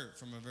been hurt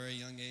from a very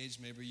young age.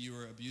 Maybe you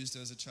were abused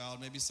as a child.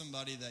 Maybe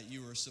somebody that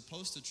you were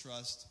supposed to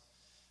trust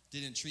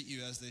didn't treat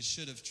you as they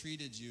should have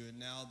treated you, and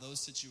now those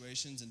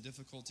situations and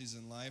difficulties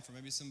in life, or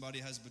maybe somebody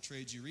has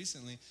betrayed you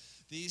recently,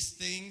 these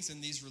things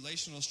and these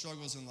relational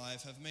struggles in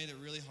life have made it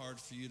really hard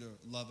for you to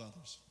love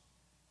others.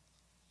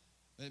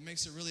 It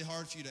makes it really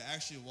hard for you to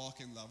actually walk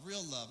in love.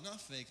 Real love,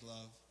 not fake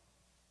love.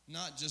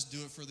 Not just do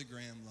it for the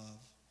gram love.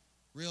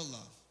 Real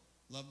love.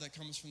 Love that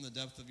comes from the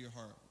depth of your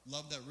heart.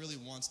 Love that really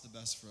wants the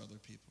best for other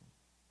people.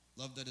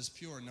 Love that is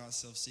pure, not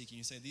self-seeking.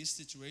 You say these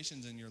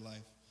situations in your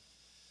life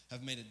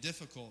have made it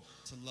difficult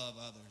to love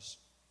others.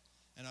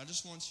 And I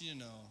just want you to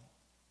know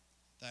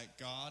that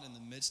God, in the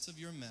midst of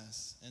your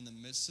mess, in the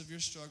midst of your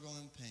struggle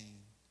and pain,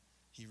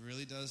 he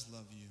really does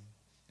love you.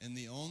 And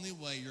the only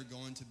way you're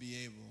going to be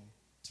able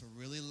to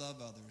really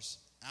love others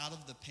out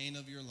of the pain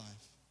of your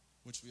life,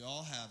 which we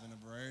all have in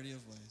a variety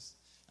of ways,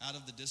 out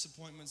of the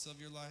disappointments of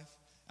your life,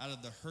 out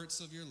of the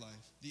hurts of your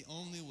life, the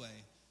only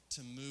way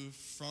to move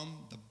from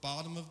the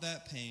bottom of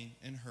that pain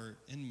and hurt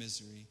and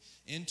misery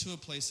into a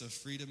place of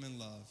freedom and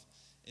love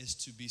is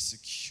to be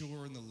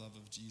secure in the love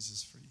of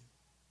Jesus for you.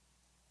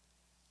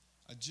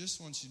 I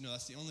just want you to know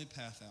that's the only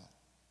path out.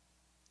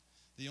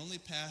 The only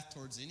path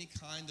towards any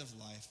kind of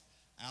life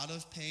out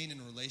of pain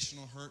and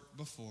relational hurt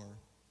before.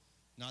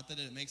 Not that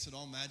it makes it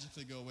all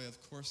magically go away,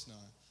 of course not.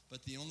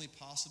 But the only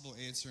possible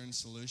answer and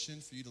solution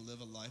for you to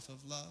live a life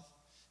of love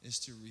is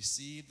to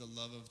receive the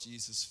love of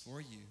Jesus for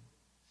you.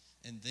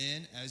 And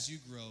then, as you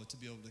grow, to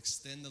be able to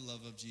extend the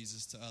love of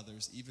Jesus to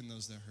others, even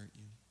those that hurt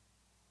you.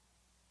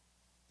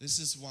 This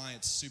is why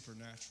it's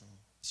supernatural.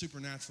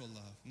 Supernatural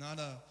love. Not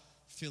a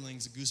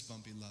feelings,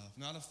 goosebumpy love.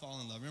 Not a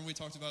fall in love. Remember we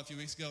talked about a few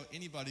weeks ago?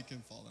 Anybody can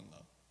fall in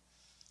love.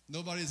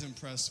 Nobody's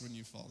impressed when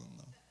you fall in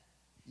love.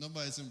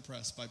 Nobody's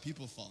impressed by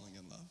people falling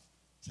in love.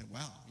 Say,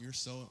 wow,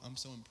 I'm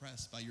so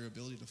impressed by your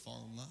ability to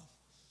fall in love.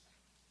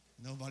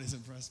 Nobody's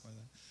impressed by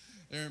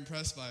that. They're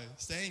impressed by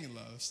staying in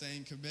love,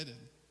 staying committed.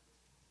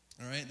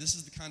 All right? This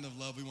is the kind of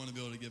love we want to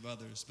be able to give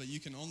others. But you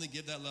can only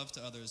give that love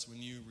to others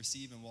when you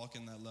receive and walk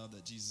in that love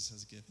that Jesus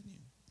has given you.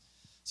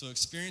 So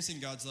experiencing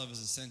God's love is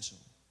essential.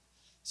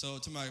 So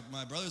to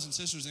my brothers and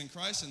sisters in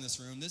Christ in this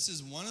room, this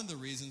is one of the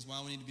reasons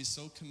why we need to be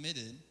so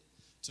committed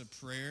to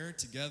prayer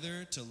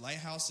together, to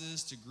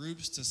lighthouses, to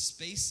groups, to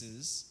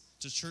spaces,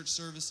 to church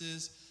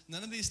services.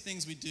 None of these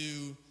things we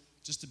do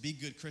just to be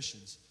good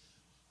Christians.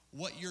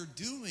 What you're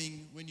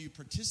doing when you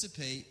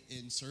participate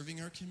in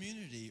serving our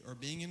community or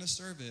being in a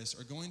service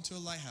or going to a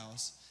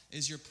lighthouse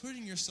is you're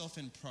putting yourself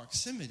in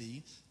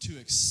proximity to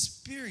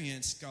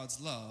experience God's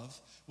love,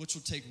 which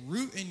will take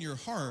root in your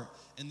heart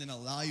and then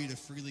allow you to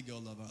freely go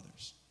love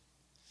others.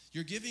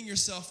 You're giving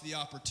yourself the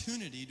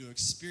opportunity to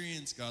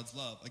experience God's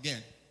love,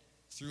 again,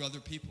 through other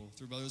people,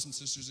 through brothers and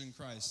sisters in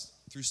Christ,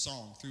 through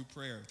song, through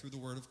prayer, through the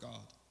Word of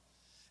God.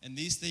 And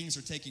these things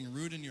are taking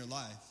root in your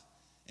life.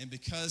 And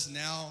because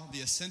now the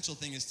essential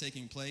thing is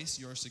taking place,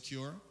 you're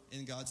secure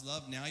in God's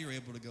love, now you're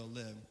able to go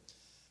live.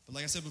 But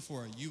like I said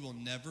before, you will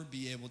never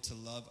be able to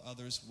love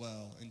others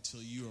well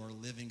until you are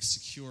living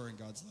secure in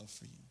God's love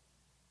for you.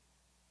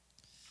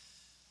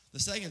 The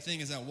second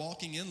thing is that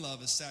walking in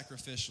love is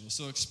sacrificial.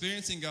 So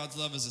experiencing God's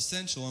love is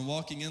essential, and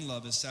walking in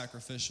love is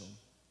sacrificial.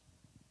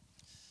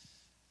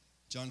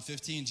 John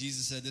 15,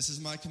 Jesus said, "This is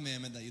my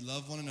commandment, that you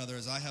love one another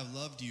as I have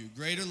loved you.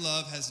 Greater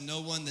love has no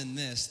one than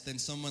this, than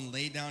someone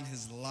lay down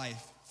his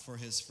life for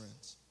his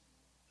friends."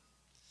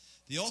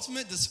 The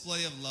ultimate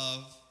display of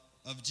love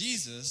of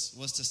Jesus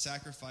was to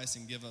sacrifice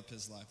and give up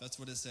his life. That's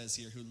what it says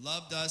here, who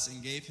loved us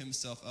and gave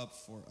himself up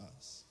for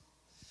us.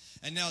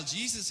 And now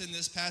Jesus in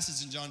this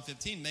passage in John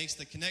 15 makes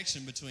the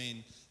connection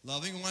between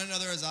loving one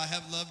another as I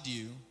have loved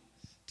you,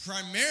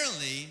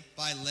 primarily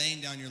by laying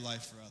down your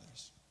life for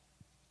others.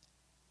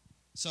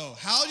 So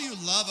how do you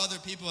love other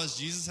people as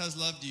Jesus has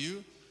loved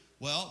you?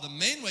 Well, the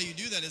main way you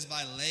do that is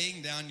by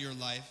laying down your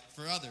life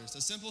for others.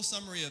 A simple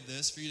summary of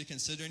this for you to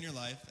consider in your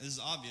life, is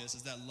obvious,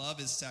 is that love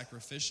is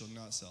sacrificial,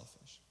 not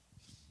selfish.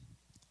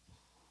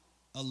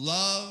 A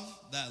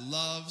love that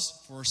loves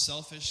for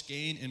selfish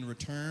gain in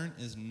return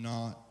is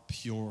not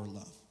pure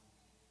love.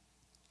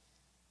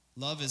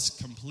 Love is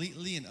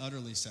completely and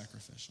utterly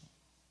sacrificial,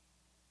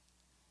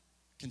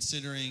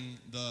 considering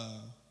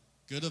the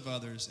good of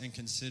others and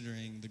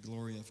considering the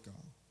glory of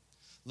God.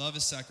 Love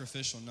is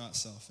sacrificial, not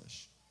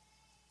selfish.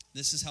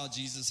 This is how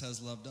Jesus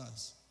has loved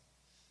us,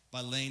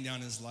 by laying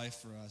down his life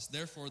for us.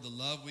 Therefore, the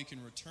love we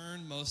can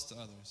return most to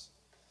others.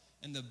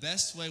 And the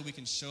best way we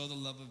can show the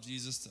love of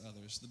Jesus to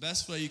others, the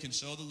best way you can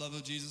show the love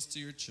of Jesus to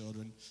your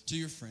children, to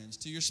your friends,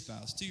 to your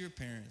spouse, to your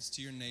parents,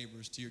 to your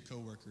neighbors, to your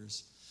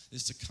coworkers,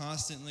 is to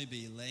constantly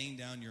be laying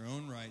down your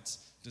own rights,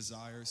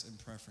 desires, and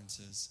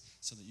preferences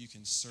so that you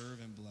can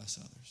serve and bless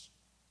others.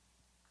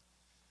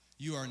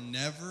 You are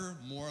never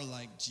more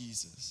like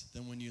Jesus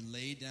than when you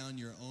lay down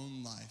your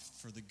own life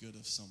for the good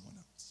of someone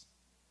else.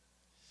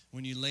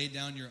 When you lay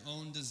down your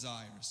own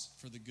desires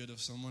for the good of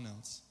someone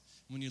else.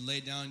 When you lay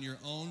down your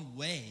own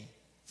way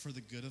for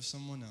the good of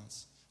someone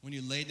else. When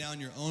you lay down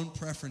your own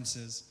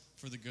preferences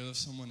for the good of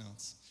someone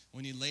else.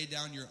 When you lay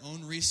down your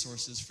own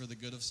resources for the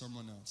good of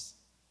someone else.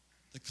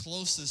 The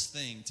closest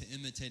thing to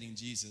imitating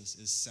Jesus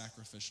is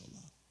sacrificial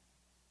love.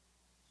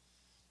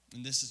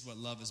 And this is what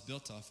love is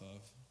built off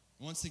of.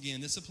 Once again,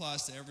 this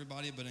applies to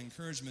everybody, but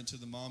encouragement to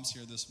the moms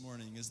here this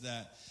morning is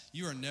that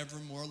you are never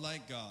more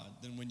like God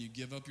than when you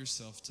give up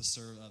yourself to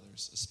serve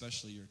others,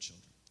 especially your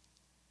children.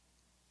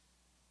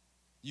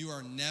 You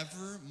are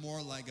never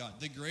more like God.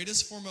 The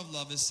greatest form of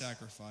love is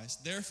sacrifice.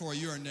 Therefore,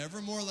 you are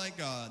never more like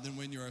God than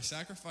when you are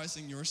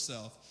sacrificing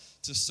yourself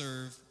to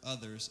serve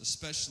others,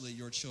 especially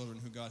your children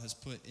who God has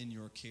put in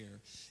your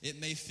care.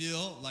 It may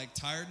feel like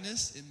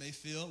tiredness. It may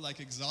feel like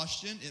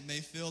exhaustion. It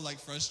may feel like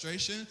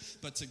frustration.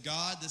 But to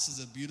God, this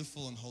is a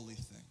beautiful and holy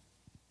thing.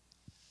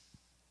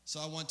 So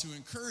I want to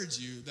encourage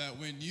you that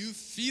when you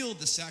feel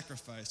the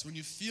sacrifice, when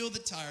you feel the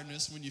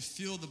tiredness, when you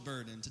feel the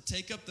burden, to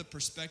take up the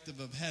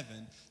perspective of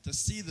heaven, to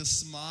see the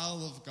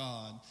smile of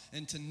God,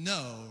 and to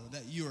know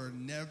that you are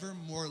never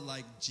more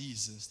like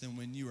Jesus than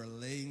when you are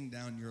laying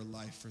down your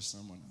life for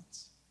someone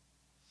else.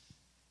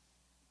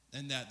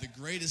 And that the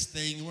greatest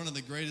thing, one of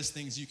the greatest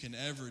things you can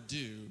ever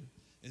do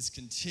is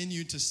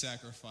continue to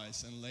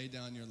sacrifice and lay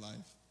down your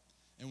life.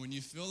 And when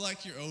you feel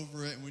like you're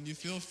over it, and when you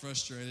feel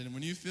frustrated, and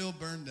when you feel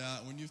burned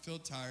out, when you feel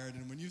tired,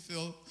 and when you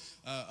feel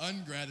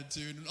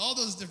ungratitude, and all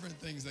those different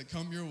things that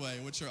come your way,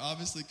 which are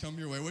obviously come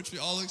your way, which we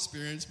all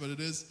experience, but it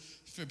is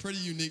pretty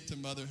unique to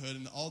motherhood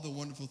and all the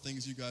wonderful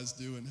things you guys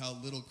do and how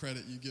little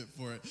credit you get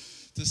for it,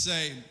 to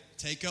say,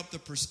 take up the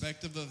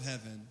perspective of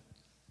heaven.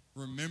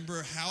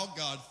 Remember how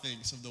God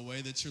thinks of the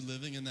way that you're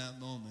living in that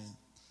moment,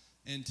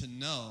 and to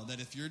know that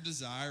if your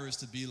desire is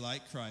to be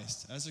like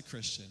Christ as a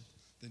Christian,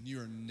 then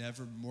you are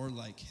never more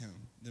like him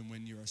than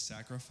when you are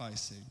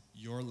sacrificing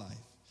your life,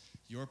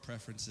 your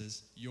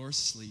preferences, your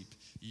sleep,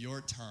 your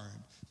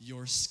time,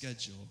 your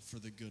schedule for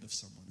the good of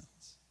someone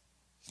else.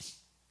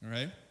 All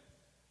right?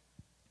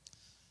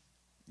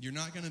 You're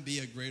not going to be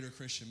a greater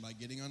Christian by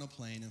getting on a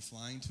plane and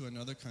flying to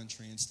another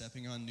country and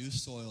stepping on new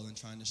soil and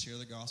trying to share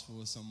the gospel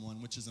with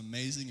someone, which is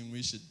amazing, and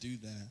we should do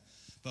that.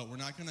 But we're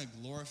not going to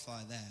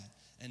glorify that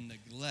and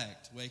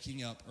neglect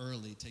waking up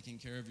early, taking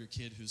care of your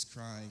kid who's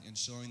crying, and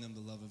showing them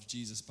the love of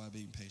Jesus by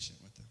being patient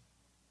with them.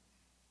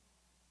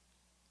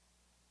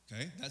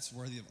 Okay? That's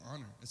worthy of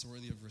honor. It's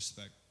worthy of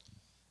respect.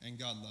 And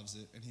God loves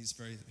it, and he's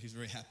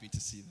very happy to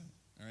see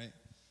that. All right?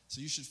 So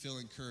you should feel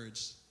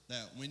encouraged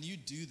that when you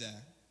do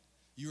that,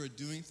 you are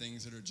doing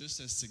things that are just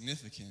as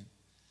significant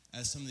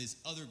as some of these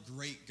other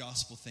great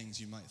gospel things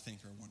you might think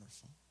are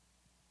wonderful.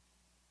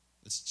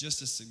 It's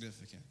just as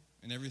significant,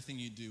 and everything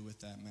you do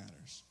with that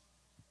matters.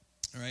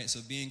 All right, so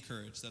be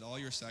encouraged that all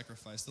your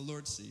sacrifice, the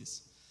Lord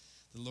sees,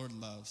 the Lord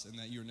loves, and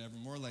that you're never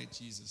more like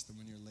Jesus than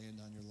when you're laying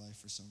down your life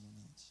for someone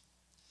else.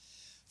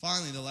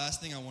 Finally, the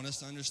last thing I want us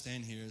to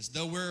understand here is,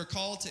 though we're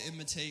called to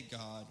imitate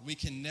God, we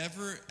can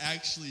never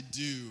actually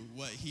do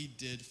what he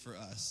did for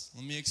us.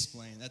 Let me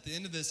explain. At the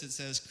end of this, it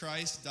says,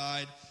 Christ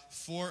died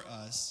for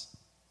us,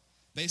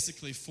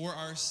 basically for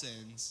our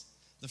sins.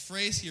 The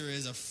phrase here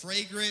is a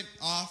fragrant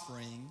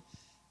offering,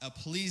 a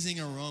pleasing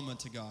aroma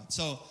to God.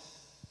 So,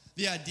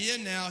 the idea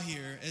now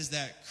here is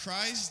that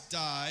Christ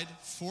died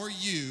for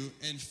you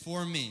and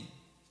for me.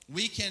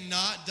 We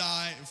cannot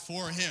die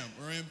for him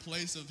or in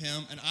place of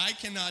him, and I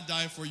cannot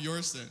die for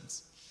your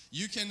sins.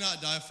 You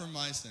cannot die for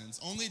my sins.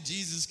 Only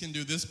Jesus can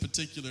do this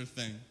particular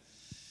thing.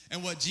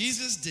 And what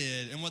Jesus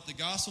did, and what the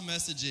gospel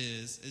message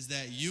is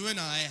that you and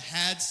I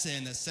had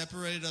sin that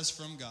separated us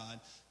from God.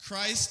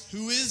 Christ,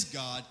 who is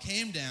God,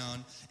 came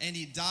down and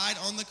he died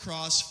on the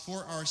cross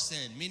for our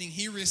sin, meaning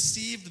he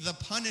received the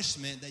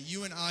punishment that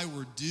you and I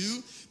were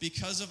due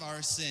because of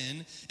our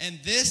sin. And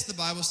this, the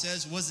Bible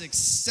says, was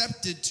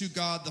accepted to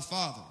God the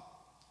Father.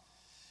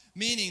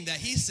 Meaning that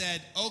he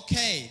said,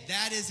 okay,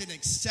 that is an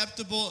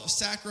acceptable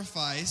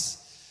sacrifice.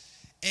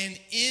 And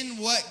in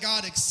what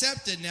God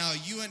accepted, now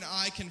you and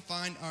I can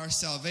find our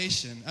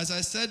salvation. As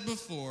I said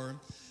before,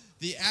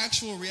 the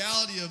actual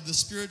reality of the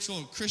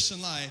spiritual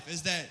Christian life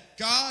is that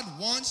God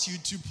wants you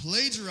to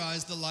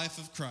plagiarize the life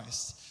of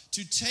Christ,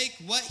 to take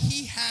what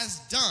he has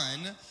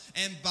done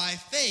and by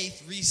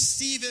faith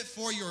receive it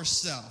for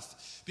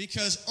yourself.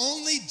 Because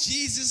only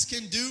Jesus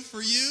can do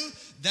for you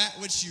that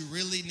which you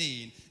really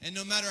need. And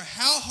no matter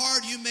how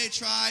hard you may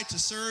try to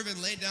serve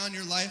and lay down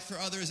your life for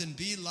others and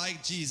be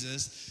like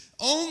Jesus,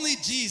 only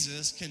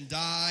Jesus can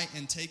die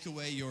and take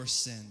away your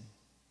sin.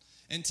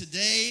 And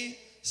today,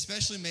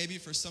 especially maybe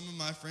for some of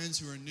my friends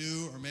who are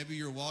new, or maybe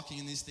you're walking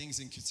in these things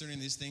and considering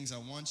these things, I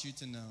want you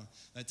to know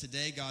that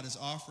today God is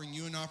offering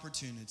you an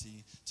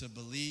opportunity to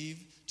believe,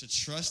 to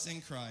trust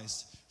in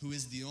Christ, who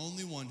is the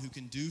only one who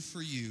can do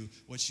for you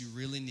what you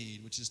really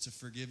need, which is to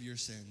forgive your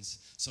sins.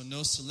 So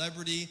no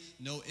celebrity,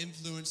 no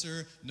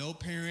influencer, no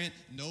parent,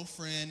 no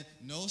friend,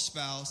 no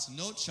spouse,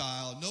 no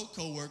child, no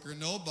coworker,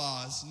 no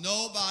boss,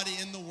 nobody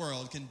in the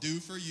world can do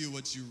for you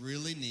what you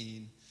really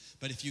need.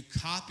 But if you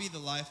copy the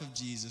life of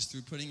Jesus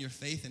through putting your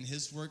faith in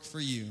his work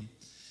for you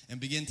and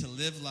begin to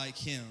live like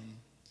him,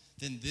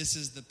 then this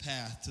is the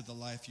path to the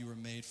life you were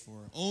made for.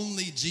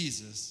 Only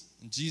Jesus,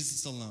 and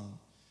Jesus alone,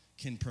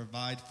 can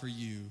provide for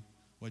you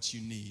what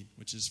you need,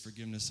 which is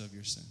forgiveness of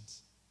your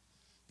sins.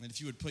 And if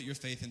you would put your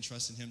faith and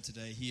trust in him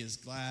today, he is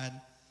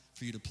glad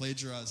for you to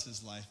plagiarize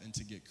his life and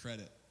to get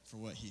credit for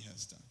what he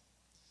has done.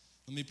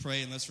 Let me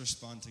pray and let's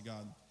respond to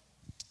God.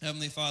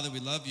 Heavenly Father,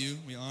 we love you,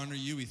 we honor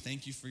you, we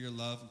thank you for your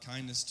love and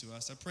kindness to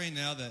us. I pray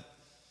now that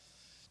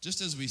just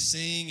as we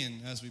sing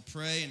and as we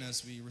pray and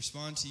as we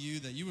respond to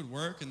you, that you would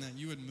work and that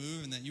you would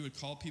move and that you would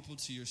call people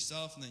to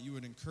yourself and that you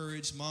would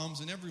encourage moms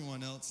and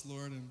everyone else,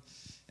 Lord,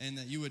 and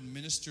that you would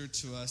minister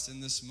to us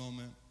in this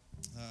moment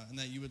and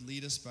that you would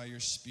lead us by your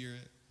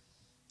Spirit.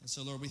 And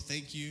so, Lord, we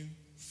thank you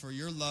for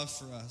your love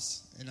for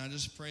us, and I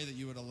just pray that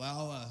you would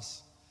allow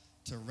us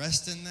to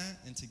rest in that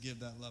and to give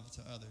that love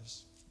to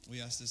others. We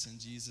ask this in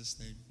Jesus'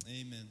 name.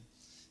 Amen.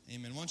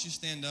 Amen. Why don't you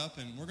stand up,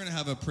 and we're going to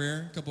have a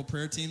couple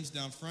prayer teams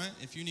down front.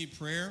 If you need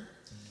prayer,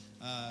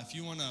 if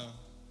you want to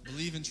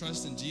believe and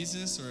trust in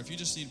Jesus, or if you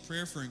just need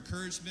prayer for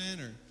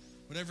encouragement or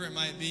whatever it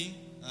might be,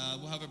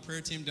 we'll have a prayer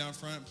team down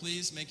front.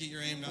 Please make it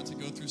your aim not to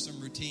go through some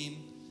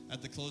routine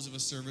at the close of a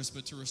service,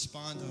 but to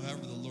respond to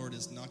however the Lord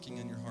is knocking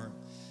on your heart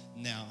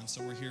now. And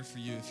so we're here for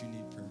you if you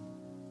need prayer.